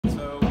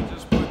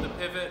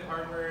pivot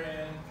hardware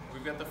in,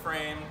 we've got the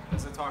frame,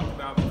 as I talked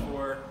about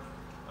before.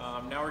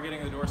 Now we're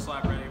getting the door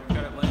slab ready. We've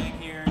got it laying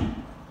here,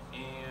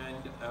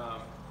 and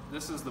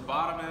this is the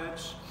bottom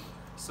edge.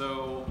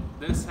 So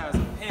this has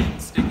a pin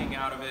sticking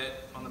out of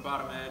it on the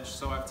bottom edge.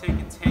 So I've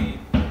taken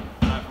tape and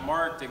I've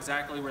marked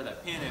exactly where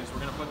that pin is. We're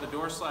going to put the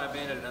door slab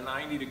in at a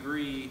 90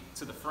 degree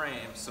to the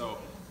frame. So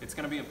it's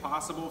going to be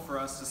impossible for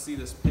us to see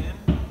this pin.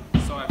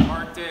 So I've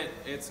marked it.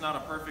 It's not a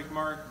perfect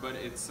mark, but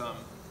it's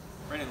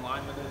right in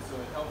line with it. So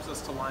it helps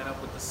us to line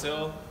up with the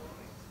sill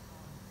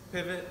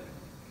pivot.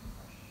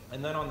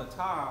 And then on the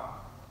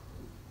top,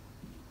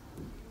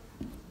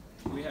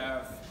 we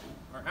have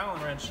our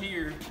Allen wrench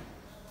here.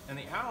 And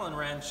the Allen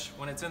wrench,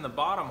 when it's in the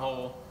bottom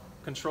hole,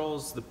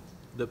 controls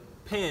the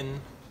pin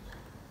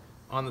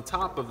on the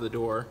top of the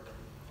door.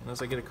 And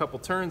as I get a couple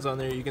turns on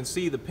there, you can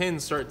see the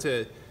pins start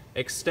to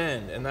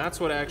extend. And that's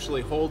what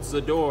actually holds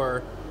the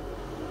door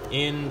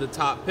in the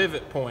top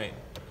pivot point.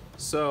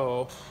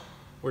 So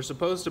we're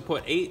supposed to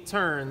put 8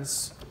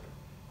 turns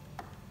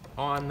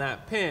on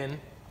that pin,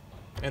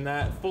 and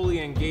that fully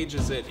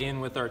engages it in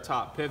with our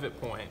top pivot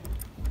point.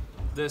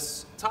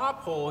 This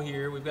top hole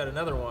here, we've got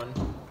another one.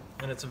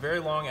 And it's a very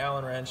long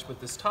Allen wrench,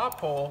 but this top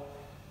hole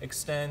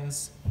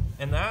extends,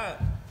 and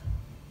that,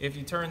 if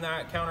you turn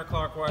that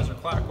counterclockwise or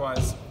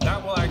clockwise,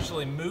 that will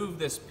actually move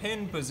this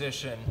pin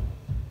position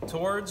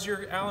towards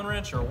your Allen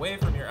wrench or away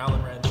from your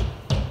Allen wrench,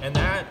 and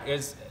that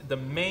is the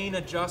main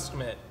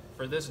adjustment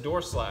for this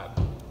door slab.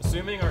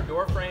 Assuming our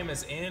door frame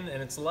is in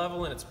and it's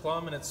level and it's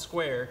plumb and it's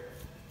square,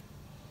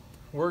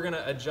 we're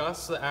gonna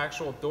adjust the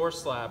actual door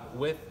slab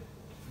with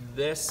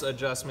this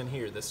adjustment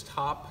here, this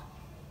top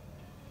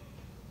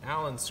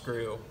Allen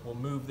screw will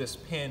move this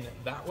pin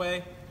that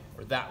way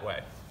or that way.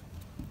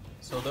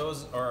 So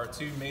those are our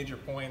 2 major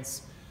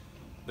points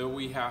that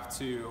we have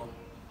to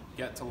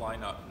get to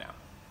line up now.